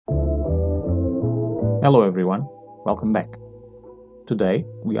Hello everyone, welcome back. Today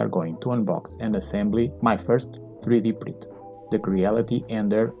we are going to unbox and assemble my first 3D print, the Creality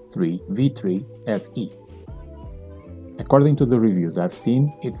Ender 3 V3 SE. According to the reviews I've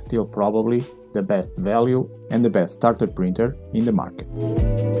seen, it's still probably the best value and the best starter printer in the market.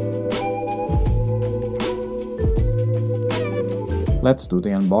 Let's do the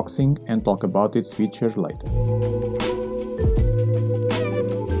unboxing and talk about its features later.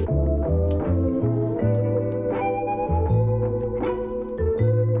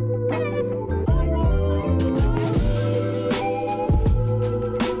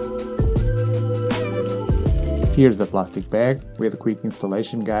 Here's a plastic bag with a quick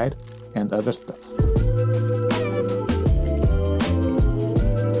installation guide and other stuff.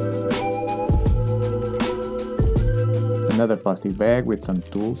 Another plastic bag with some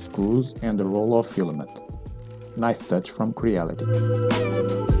tools, screws and a roll of filament. Nice touch from Creality.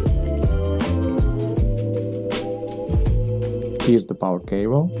 Here's the power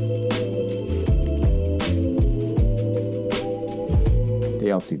cable, the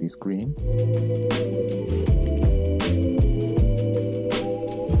LCD screen,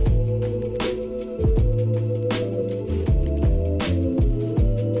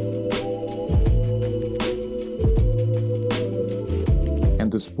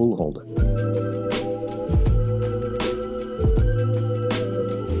 and the spool holder.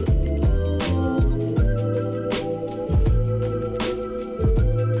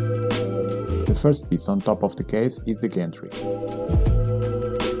 The first piece on top of the case is the gantry.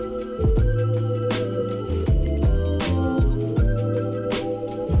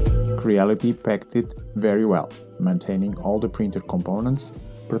 Creality packed it very well, maintaining all the printer components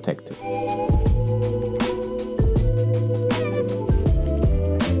protected.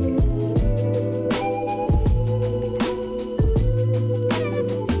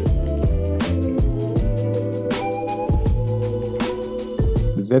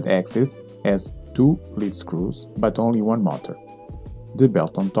 The Z-axis has two lead screws, but only one motor. The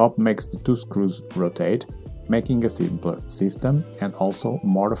belt on top makes the two screws rotate, making a simpler system and also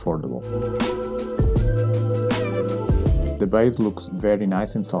more affordable. The base looks very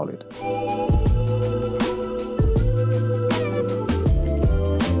nice and solid.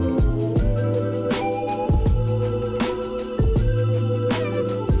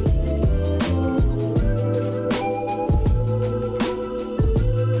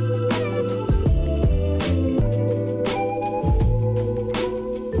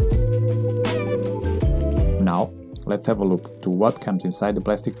 Now, let's have a look to what comes inside the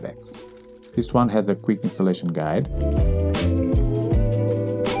plastic bags. This one has a quick installation guide,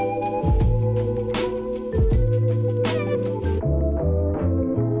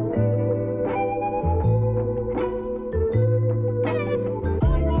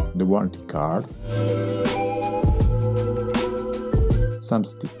 the warranty card, some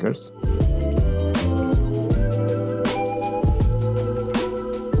stickers,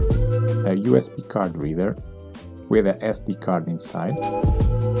 a USB card reader with a SD card inside,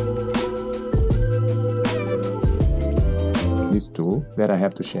 this tool that I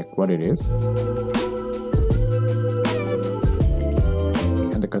have to check what it is,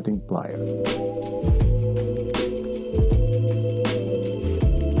 and the cutting plier.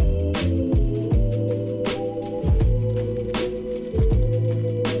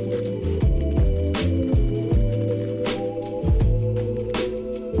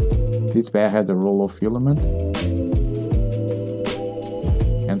 This bag has a roll of filament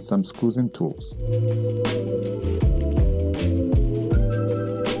and some screws and tools.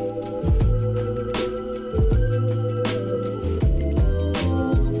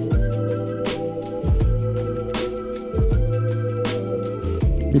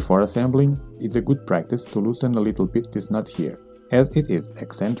 Before assembling, it's a good practice to loosen a little bit this nut here. As it is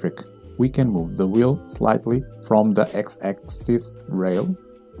eccentric, we can move the wheel slightly from the X-axis rail,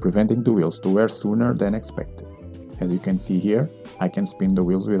 preventing the wheels to wear sooner than expected. As you can see here, I can spin the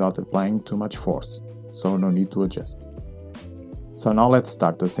wheels without applying too much force, so no need to adjust. So now let's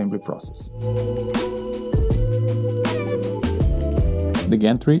start the assembly process. The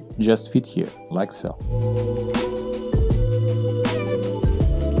gantry just fit here, like so.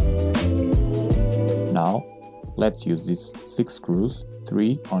 Now, let's use these 6 screws,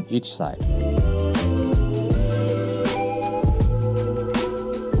 3 on each side.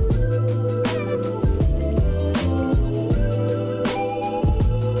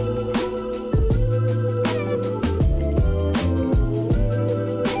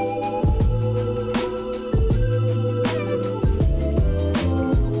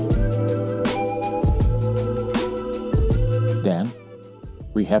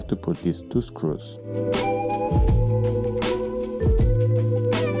 have to put these 2 screws.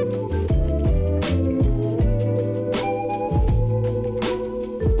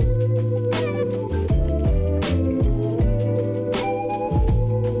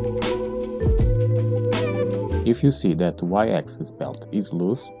 If you see that the Y-axis belt is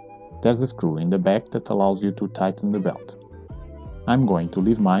loose, there's a screw in the back that allows you to tighten the belt. I'm going to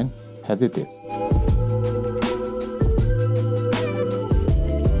leave mine as it is.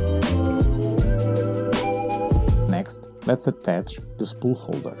 Next, let's attach the spool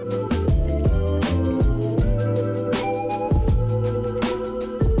holder.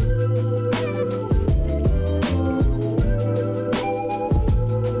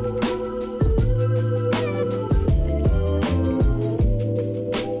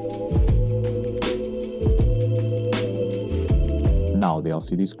 Now the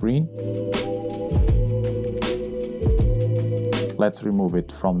LCD screen. Let's remove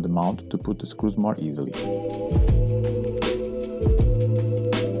it from the mount to put the screws more easily.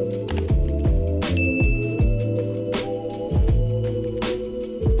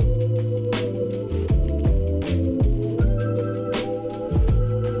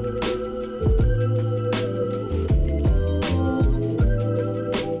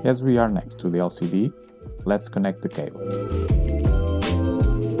 As we are next to the LCD, let's connect the cable.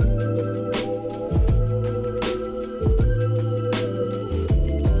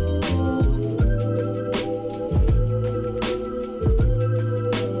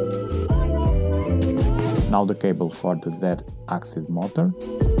 Now the cable for the Z-axis motor.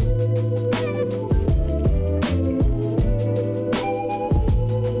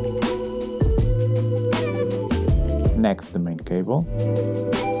 Next, the main cable.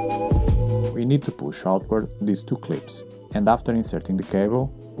 We need to push outward these 2 clips, and after inserting the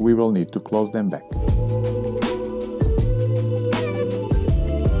cable, we will need to close them back.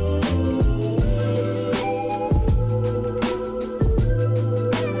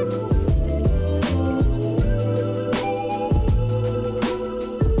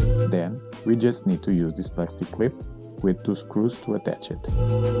 Then, we just need to use this plastic clip with 2 screws to attach it.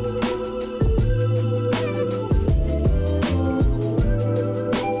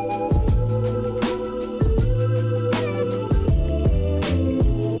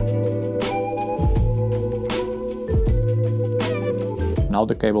 Now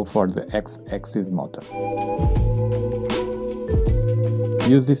the cable for the X-axis motor.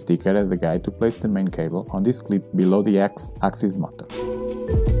 Use this sticker as a guide to place the main cable on this clip below the X-axis motor.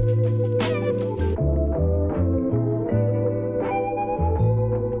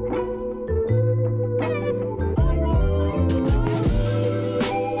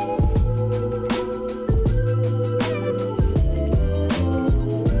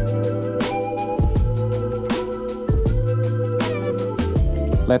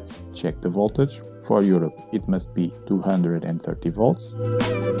 Let's check the voltage. For Europe it must be 230 volts.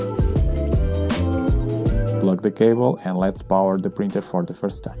 Plug the cable and let's power the printer for the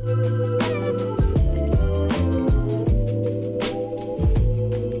first time.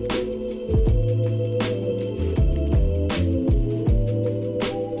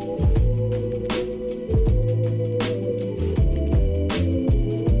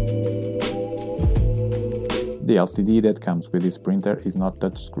 The LCD that comes with this printer is not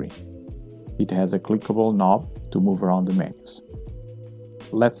touchscreen. It has a clickable knob to move around the menus.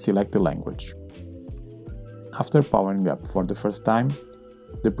 Let's select the language. After powering up for the first time,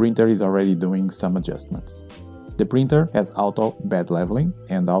 the printer is already doing some adjustments. The printer has auto bed leveling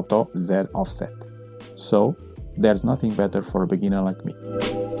and auto Z offset, so there's nothing better for a beginner like me.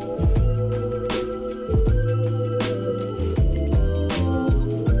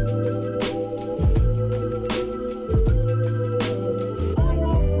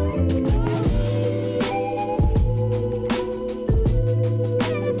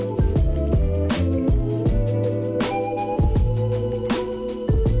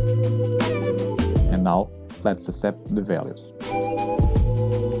 Now, let's accept the values.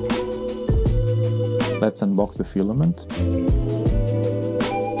 Let's unbox the filament.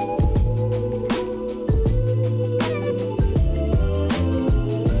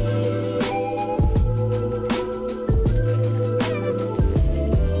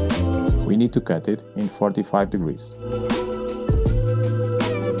 We need to cut it in 45 degrees.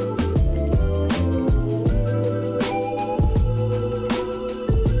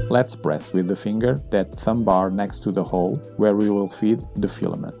 Let's press with the finger that thumb bar next to the hole where we will feed the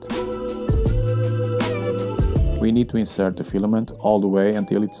filament. We need to insert the filament all the way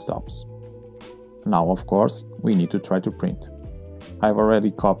until it stops. Now, of course, we need to try to print. I've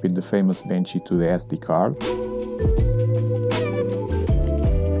already copied the famous Benchy to the SD card.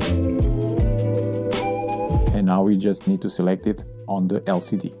 Now we just need to select it on the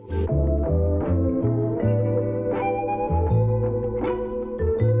LCD.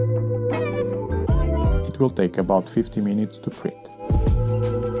 It will take about 50 minutes to print.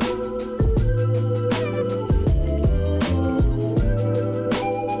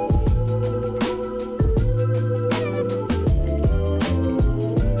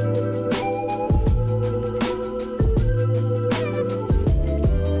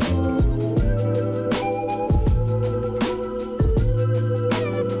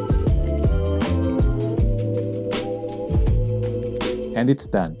 And it's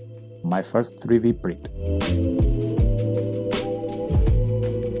done, my first 3D print.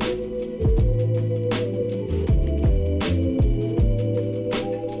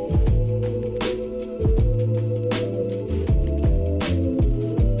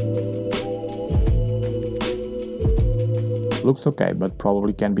 Looks okay, but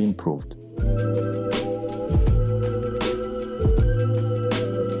probably can be improved.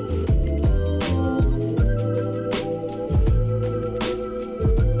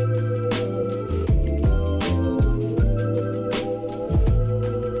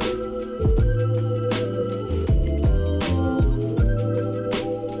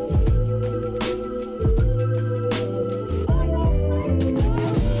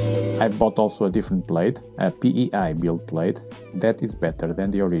 I bought also a different plate, a PEI build plate, that is better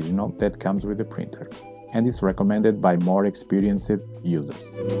than the original that comes with the printer, and is recommended by more experienced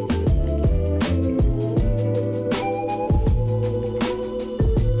users.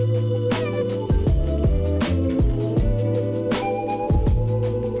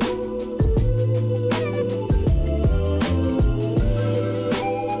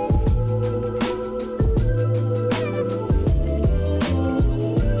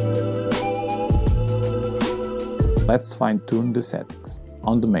 Let's fine-tune the settings.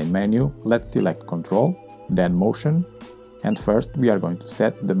 On the main menu, let's select Control, then Motion, and first we are going to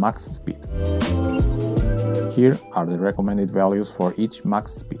set the max speed. Here are the recommended values for each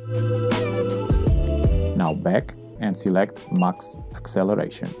max speed. Now back and select Max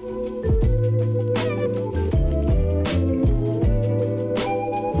Acceleration.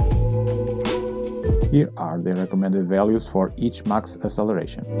 Here are the recommended values for each max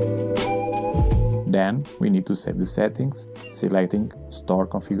acceleration. Then we need to save the settings, selecting Store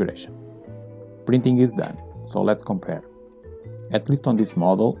Configuration. Printing is done, so let's compare. At least on this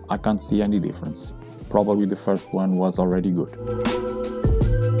model, I can't see any difference. Probably the first one was already good.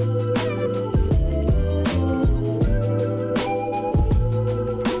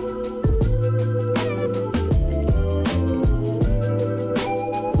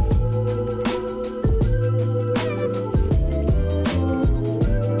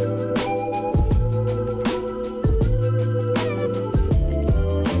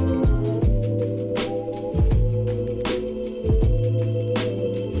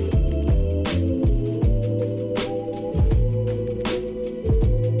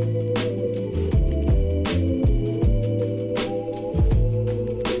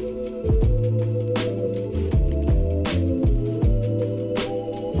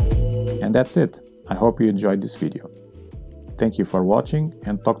 And that's it. I hope you enjoyed this video. Thank you for watching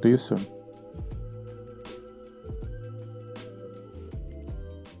and talk to you soon.